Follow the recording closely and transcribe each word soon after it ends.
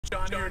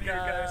John here,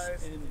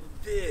 guys, and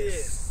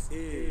this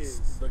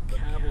is the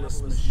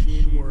Catalyst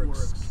Machine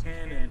Works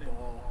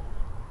Cannonball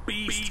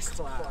Beast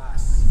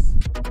Class.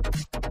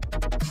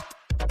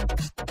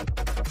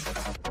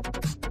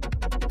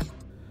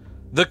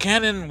 The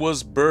cannon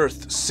was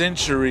birthed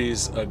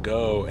centuries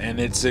ago, and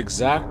its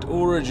exact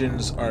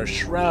origins are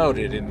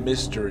shrouded in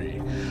mystery.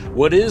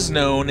 What is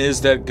known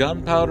is that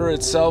gunpowder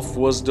itself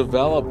was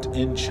developed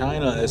in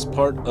China as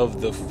part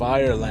of the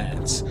Fire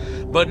Lance.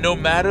 But no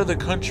matter the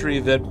country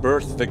that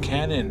birthed the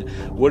cannon,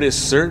 what is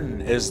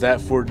certain is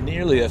that for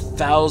nearly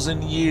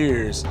 1,000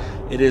 years,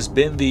 it has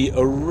been the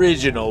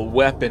original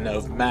weapon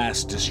of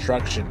mass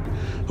destruction.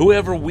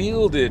 Whoever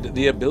wielded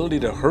the ability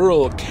to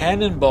hurl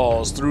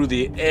cannonballs through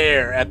the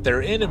air at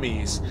their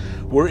enemies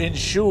were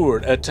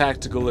ensured a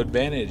tactical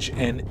advantage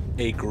and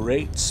a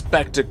great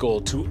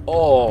spectacle to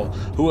all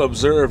who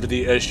observed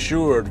the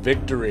assured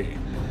victory.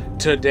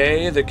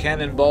 Today, the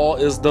Cannonball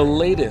is the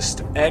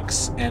latest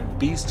X and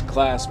Beast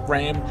class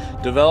frame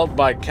developed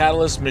by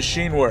Catalyst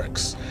Machine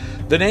Works.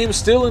 The name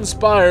still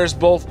inspires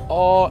both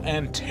awe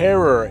and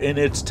terror in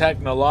its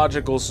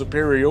technological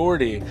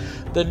superiority.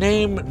 The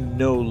name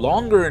no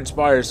longer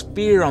inspires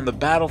fear on the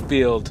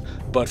battlefield,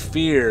 but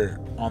fear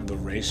on the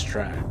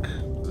racetrack.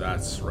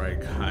 That's right,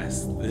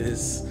 guys.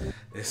 This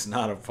is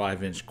not a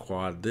 5-inch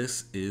quad.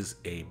 This is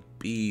a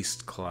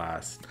beast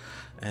class.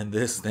 And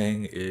this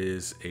thing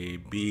is a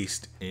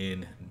beast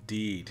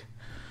indeed.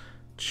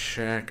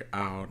 Check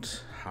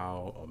out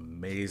how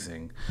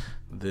amazing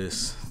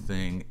this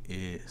thing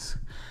is.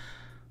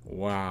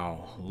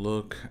 Wow,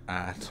 look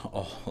at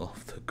all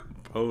of the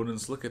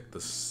components. Look at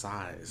the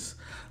size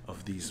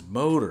of these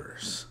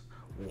motors.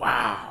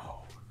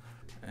 Wow.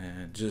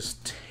 And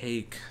just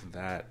take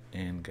that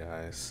in,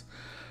 guys.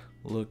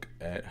 Look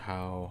at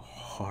how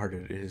hard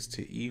it is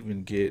to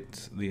even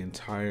get the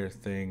entire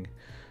thing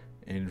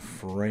in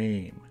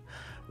frame,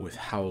 with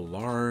how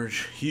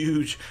large,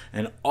 huge,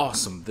 and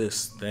awesome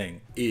this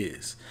thing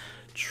is.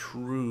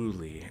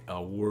 Truly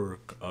a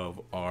work of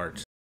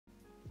art.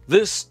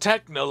 This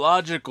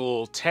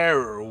technological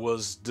terror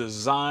was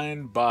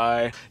designed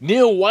by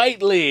Neil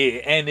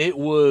Whiteley, and it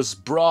was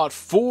brought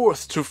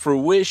forth to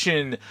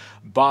fruition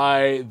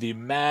by the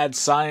mad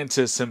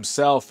scientist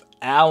himself,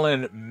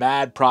 Alan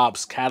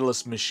Madprops,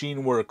 Catalyst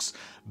Machine Works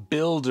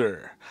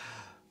builder.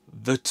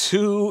 The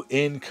two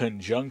in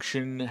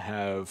conjunction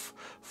have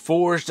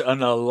forged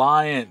an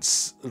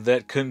alliance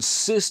that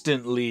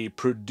consistently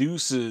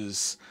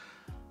produces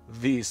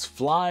these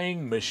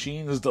flying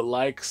machines, the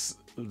likes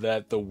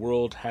that the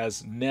world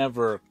has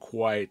never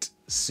quite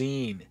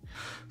seen.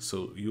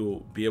 So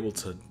you'll be able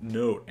to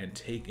note and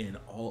take in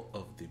all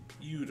of the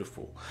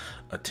beautiful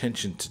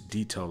attention to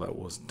detail that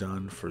was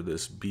done for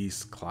this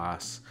beast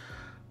class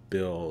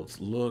build.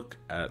 Look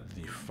at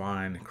the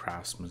fine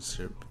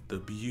craftsmanship, the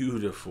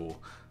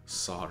beautiful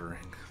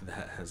soldering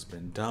that has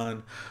been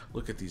done.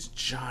 Look at these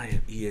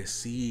giant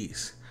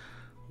ESCs.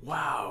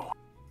 Wow.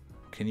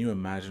 Can you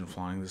imagine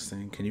flying this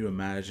thing? Can you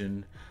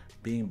imagine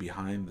being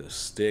behind the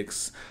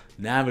sticks,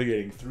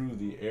 navigating through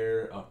the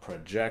air, a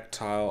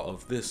projectile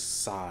of this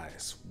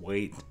size,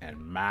 weight, and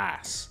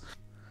mass?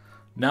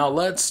 Now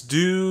let's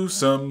do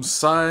some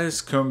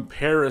size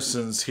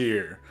comparisons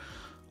here.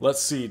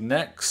 Let's see,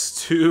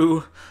 next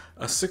to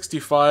a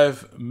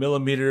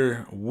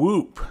 65mm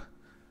Whoop.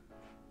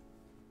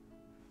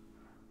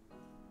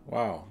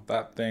 Wow,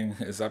 that thing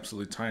is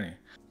absolutely tiny.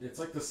 It's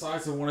like the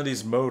size of one of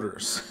these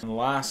motors. And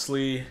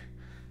lastly,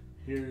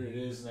 here it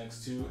is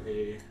next to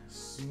a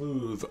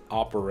Smooth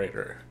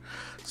Operator.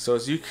 So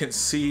as you can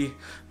see,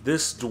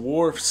 this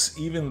dwarfs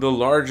even the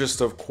largest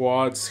of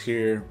quads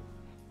here.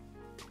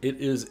 It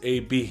is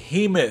a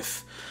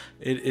behemoth.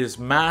 It is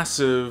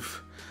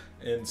massive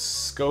in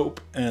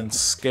scope and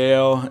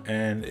scale,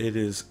 and it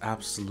is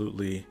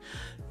absolutely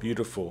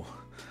beautiful.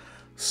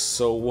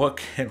 So what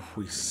can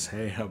we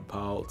say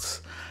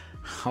about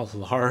how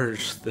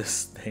large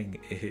this thing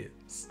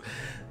is?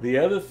 The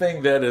other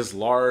thing that is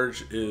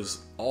large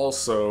is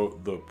also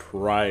the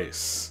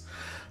price.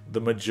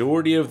 The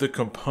majority of the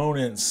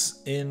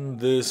components in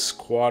this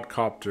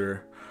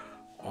quadcopter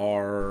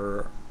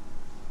are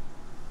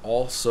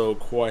also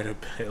quite a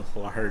bit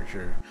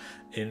larger.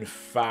 In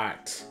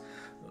fact,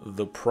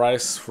 the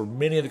price for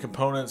many of the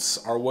components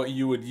are what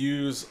you would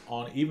use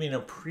on even a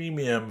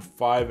premium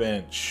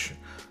 5-inch,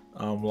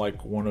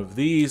 like one of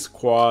these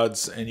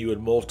quads, and you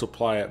would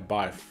multiply it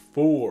by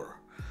 4.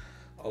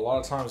 A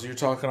lot of times you're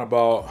talking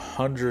about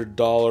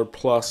 $100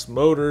 plus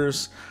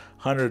motors,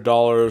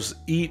 $100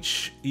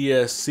 each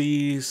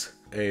ESCs,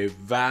 a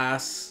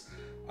VAS.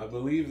 I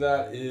believe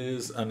that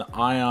is an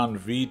Ion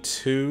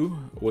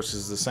V2, which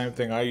is the same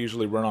thing I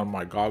usually run on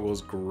my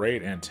goggles.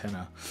 Great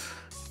antenna.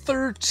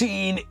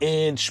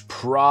 13-inch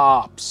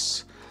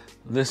props.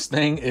 This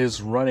thing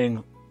is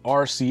running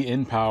RC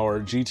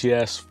InPower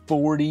GTS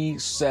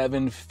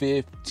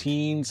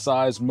 4715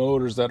 size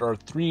motors that are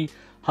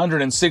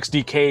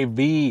 360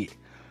 kV.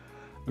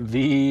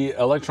 The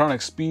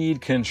electronic speed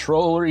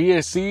controller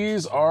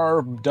ESCs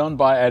are done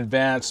by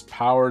Advanced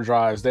Power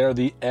Drives. They're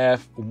the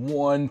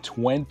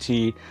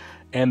F120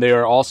 And they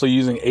are also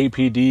using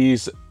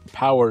APD's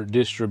power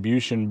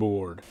distribution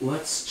board.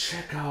 Let's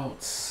check out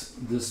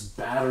this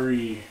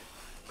battery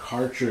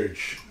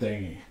cartridge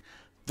thingy.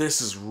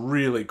 This is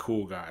really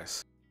cool,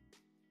 guys.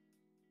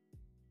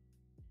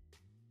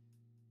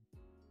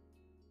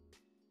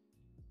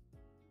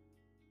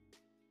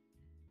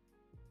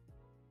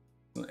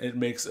 It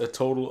makes a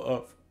total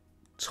of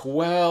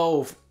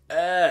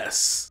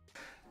 12S.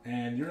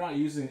 And you're not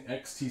using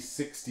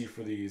XT60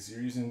 for these.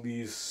 You're using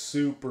these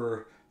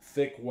super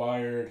thick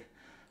wired,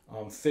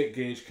 thick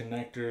gauge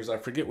connectors. I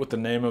forget what the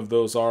name of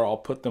those are. I'll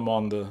put them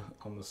on the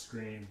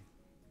screen.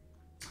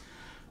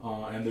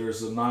 And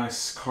there's a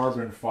nice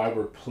carbon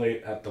fiber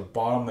plate at the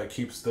bottom that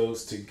keeps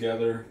those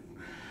together.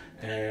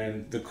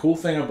 And the cool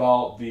thing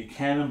about the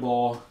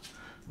Cannonball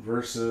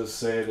versus,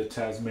 say, the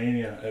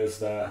Tasmania is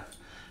that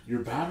your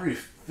battery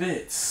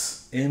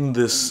fits in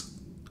this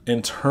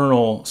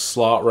internal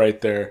slot right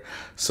there,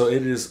 so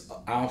it is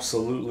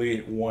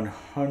absolutely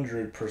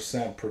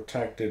 100%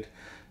 protected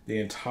the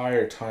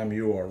entire time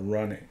you are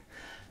running.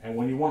 And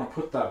when you want to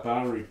put that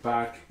battery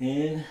back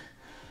in,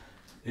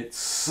 it's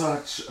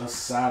such a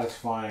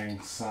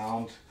satisfying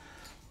sound.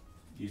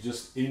 You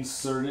just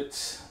insert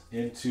it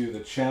into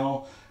the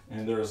channel,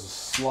 and there's a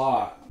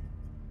slot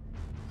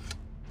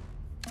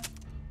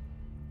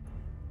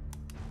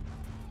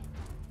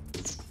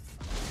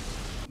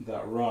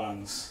that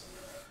runs,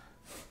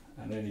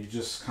 and then you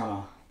just kind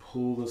of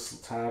pull this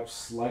tab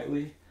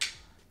slightly,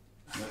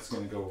 and that's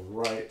going to go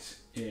right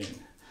in.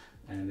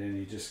 And then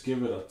you just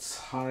give it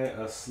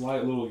a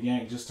slight little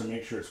yank just to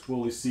make sure it's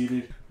fully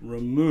seated.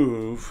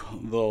 Remove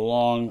the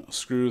long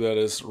screw that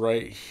is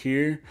right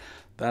here.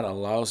 That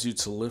allows you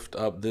to lift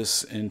up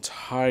this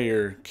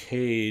entire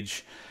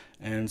cage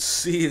and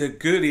see the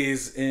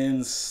goodies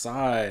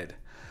inside.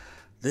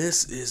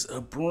 This is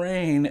a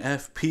Brain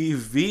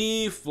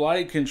FPV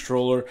flight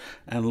controller,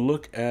 and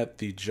look at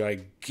the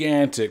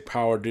gigantic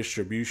power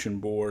distribution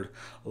board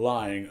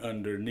lying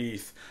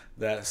underneath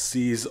that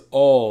sees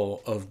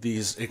all of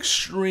these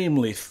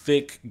extremely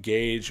thick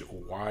gauge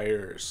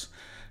wires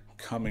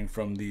coming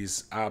from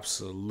these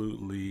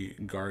absolutely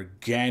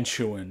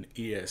gargantuan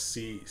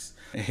ESCs.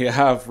 You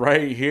have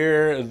right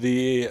here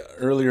the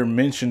earlier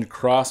mentioned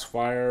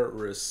Crossfire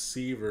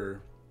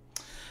receiver,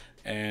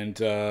 and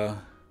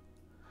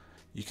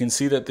you can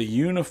see that the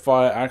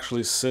Unify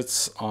actually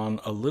sits on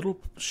a little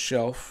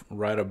shelf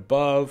right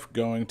above,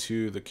 going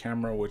to the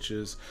camera, which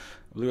is,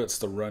 I believe it's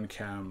the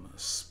Runcam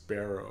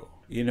Sparrow.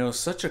 You know,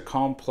 such a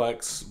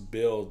complex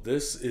build.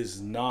 This is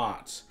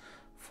not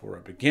for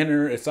a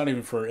beginner. It's not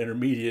even for an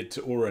intermediate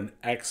or an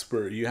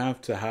expert. You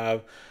have to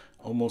have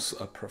almost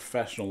a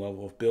professional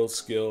level of build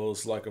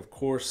skills, like, of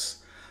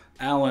course,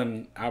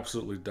 Alan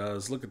absolutely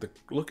does.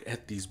 Look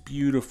at these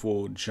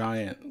beautiful,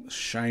 giant,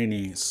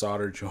 shiny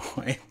solder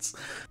joints.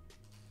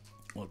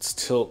 Let's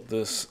tilt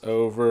this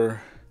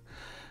over,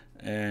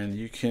 and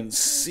you can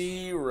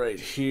see right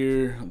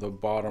here the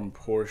bottom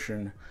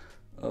portion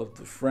of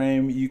the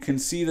frame. You can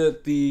see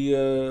that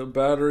the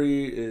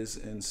battery is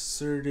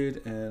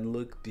inserted, and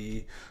look,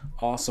 the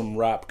awesome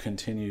wrap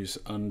continues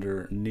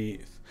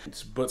underneath.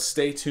 But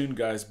stay tuned,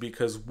 guys,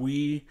 because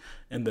we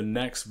in the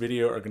next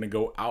video are going to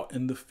go out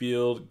in the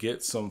field,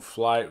 get some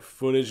flight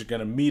footage. You're going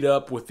to meet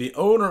up with the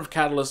owner of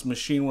Catalyst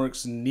Machine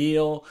Works,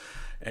 Neil,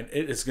 and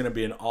it is going to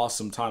be an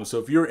awesome time. So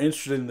if you're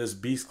interested in this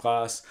Beast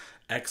class,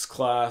 X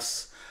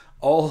class,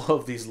 all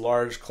of these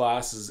large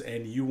classes,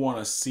 and you want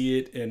to see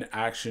it in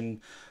action,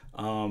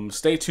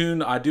 stay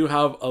tuned. I do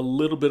have a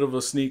little bit of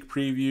a sneak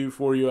preview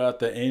for you at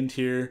the end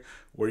here,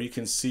 where you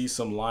can see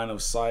some line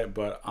of sight,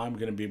 but I'm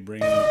going to be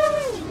bringing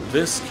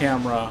this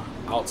camera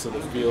out to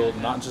the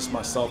field, not just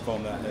my cell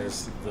phone that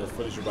is the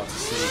footage you're about to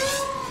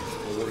see,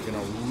 but we're going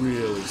to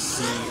really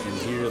see and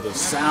hear the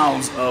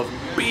sounds of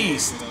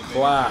Beast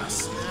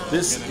class.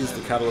 This is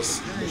the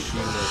Catalyst Machine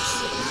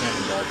Works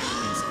Cannonball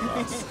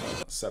Beast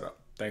class setup.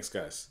 Thanks,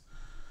 guys.